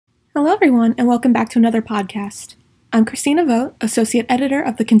Hello, everyone, and welcome back to another podcast. I'm Christina Vogt, Associate Editor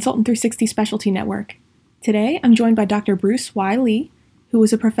of the Consultant 360 Specialty Network. Today, I'm joined by Dr. Bruce Y. Lee, who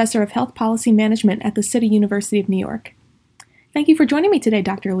is a professor of health policy management at the City University of New York. Thank you for joining me today,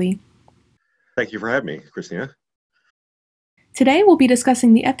 Dr. Lee. Thank you for having me, Christina. Today, we'll be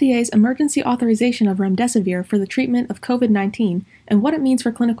discussing the FDA's emergency authorization of remdesivir for the treatment of COVID-19 and what it means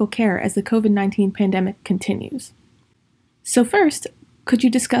for clinical care as the COVID-19 pandemic continues. So first, could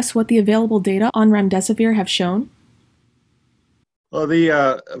you discuss what the available data on remdesivir have shown? Well,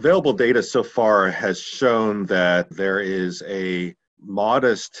 the available data so far has shown that there is a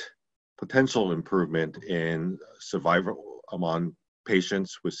modest potential improvement in survival among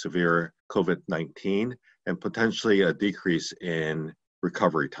patients with severe COVID-19 and potentially a decrease in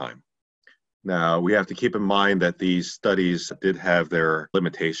recovery time. Now, we have to keep in mind that these studies did have their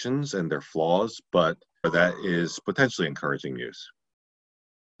limitations and their flaws, but that is potentially encouraging news.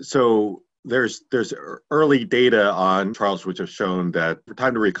 So there's early data on trials which have shown that the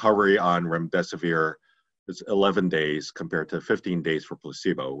time to recovery on remdesivir is 11 days compared to 15 days for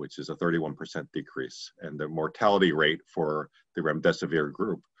placebo, which is a 31% decrease. And the mortality rate for the remdesivir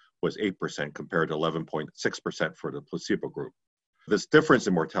group was 8% compared to 11.6% for the placebo group. This difference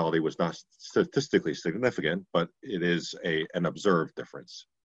in mortality was not statistically significant, but it is an observed difference.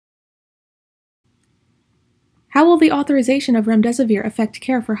 How will the authorization of remdesivir affect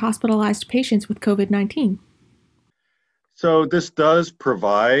care for hospitalized patients with COVID-19? So this does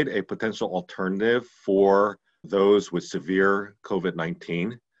provide a potential alternative for those with severe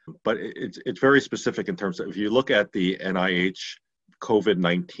COVID-19, but it's very specific in terms of if you look at the NIH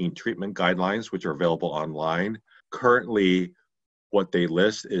COVID-19 treatment guidelines, which are available online, currently what they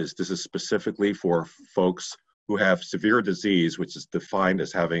list is this is specifically for folks who have severe disease, which is defined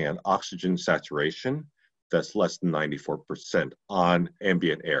as having an oxygen saturation that's less than 94% on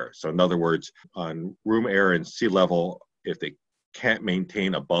ambient air. So in other words, on room air and sea level, if they can't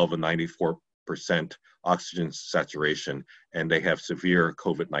maintain above a 94% oxygen saturation and they have severe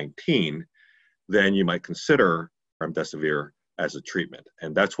COVID-19, then you might consider remdesivir as a treatment.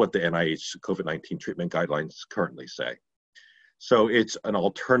 And that's what the NIH COVID-19 treatment guidelines currently say. So it's an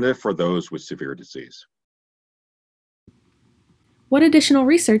alternative for those with severe disease. What additional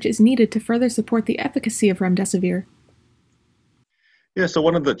research is needed to further support the efficacy of remdesivir? Yeah, so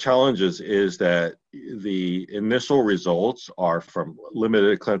one of the challenges is that the initial results are from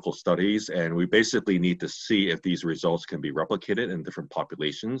limited clinical studies, and we basically need to see if these results can be replicated in different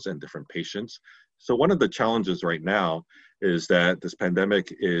populations and different patients. So one of the challenges right now is that this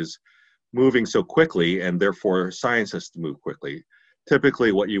pandemic is moving so quickly, and therefore science has to move quickly.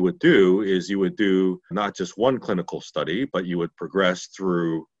 Typically, what you would do is you would do not just one clinical study, but you would progress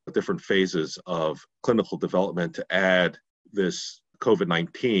through different phases of clinical development to add this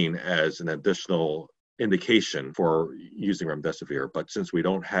COVID-19 as an additional indication for using remdesivir. But since we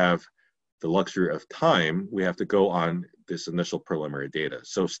don't have the luxury of time, we have to go on this initial preliminary data.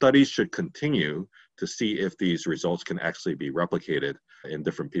 So studies should continue to see if these results can actually be replicated in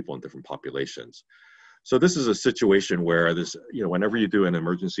different people in different populations. So this is a situation where this, whenever you do an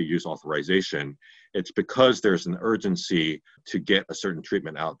emergency use authorization, it's because there's an urgency to get a certain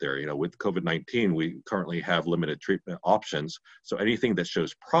treatment out there. With COVID-19, we currently have limited treatment options. So anything that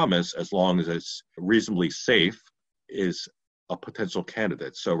shows promise, as long as it's reasonably safe, is a potential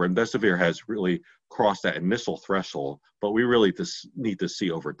candidate. So remdesivir has really crossed that initial threshold, but we really just need to see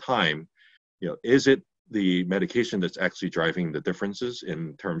over time, is it the medication that's actually driving the differences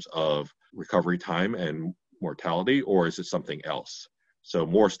in terms of recovery time and mortality, or is it something else? So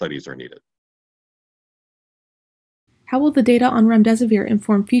more studies are needed. How will the data on remdesivir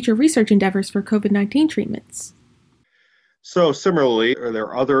inform future research endeavors for COVID-19 treatments? So similarly, there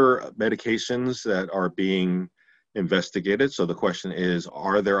are other medications that are being investigated. So the question is,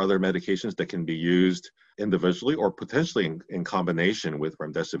 are there other medications that can be used individually or potentially in combination with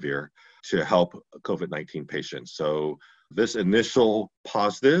remdesivir to help COVID-19 patients? So this initial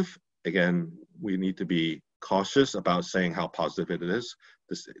positive, again, we need to be cautious about saying how positive it is.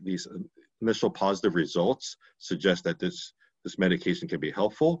 These initial positive results suggest that this medication can be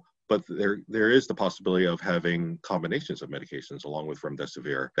helpful, but there is the possibility of having combinations of medications along with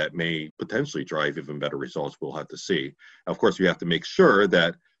remdesivir that may potentially drive even better results. We'll have to see. Of course, we have to make sure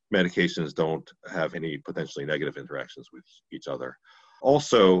that medications don't have any potentially negative interactions with each other.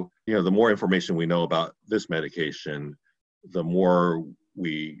 Also, the more information we know about this medication, the more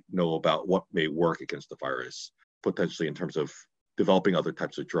we know about what may work against the virus, potentially in terms of developing other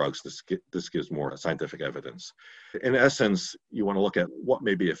types of drugs. This gives more scientific evidence. In essence, you want to look at what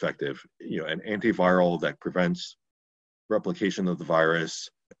may be effective. An antiviral that prevents replication of the virus,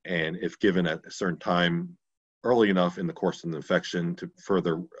 and if given at a certain time early enough in the course of the infection to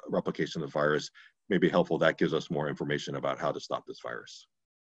further replication of the virus, may be helpful. That gives us more information about how to stop this virus.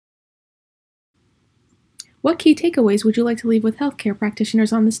 What key takeaways would you like to leave with healthcare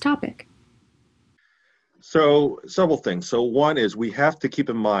practitioners on this topic? So several things. So one is we have to keep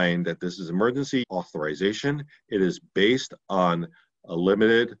in mind that this is emergency authorization. It is based on a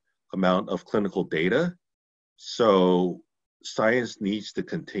limited amount of clinical data. So science needs to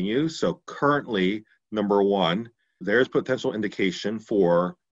continue. So currently, number one, there's potential indication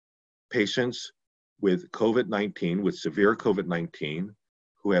for patients with COVID-19, with severe COVID-19,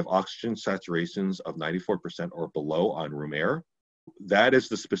 who have oxygen saturations of 94% or below on room air. That is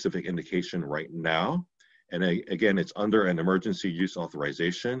the specific indication right now. And again, it's under an emergency use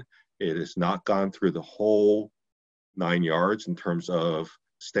authorization. It has not gone through the whole 9 yards in terms of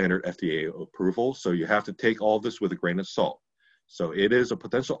standard FDA approval. So you have to take all this with a grain of salt. So it is a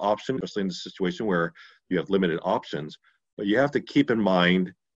potential option, especially in the situation where you have limited options, but you have to keep in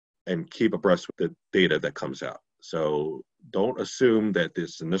mind and keep abreast with the data that comes out. So don't assume that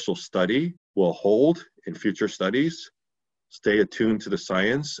this initial study will hold in future studies. Stay attuned to the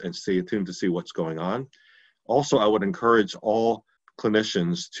science and stay attuned to see what's going on. Also, I would encourage all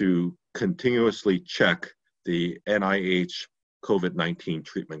clinicians to continuously check the NIH COVID-19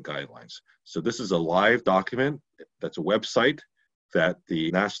 treatment guidelines. So this is a live document. That's a website that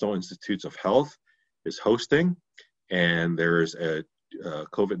the National Institutes of Health is hosting. And there is a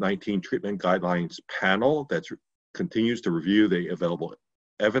COVID-19 treatment guidelines panel that continues to review the available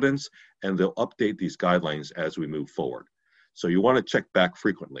evidence, and they'll update these guidelines as we move forward. So you want to check back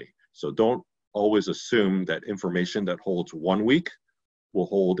frequently. So don't always assume that information that holds 1 week will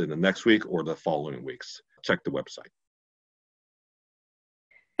hold in the next week or the following weeks. Check the website.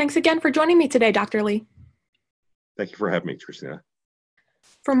 Thanks again for joining me today, Dr. Lee. Thank you for having me, Christina.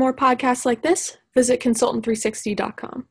 For more podcasts like this, visit consultant360.com.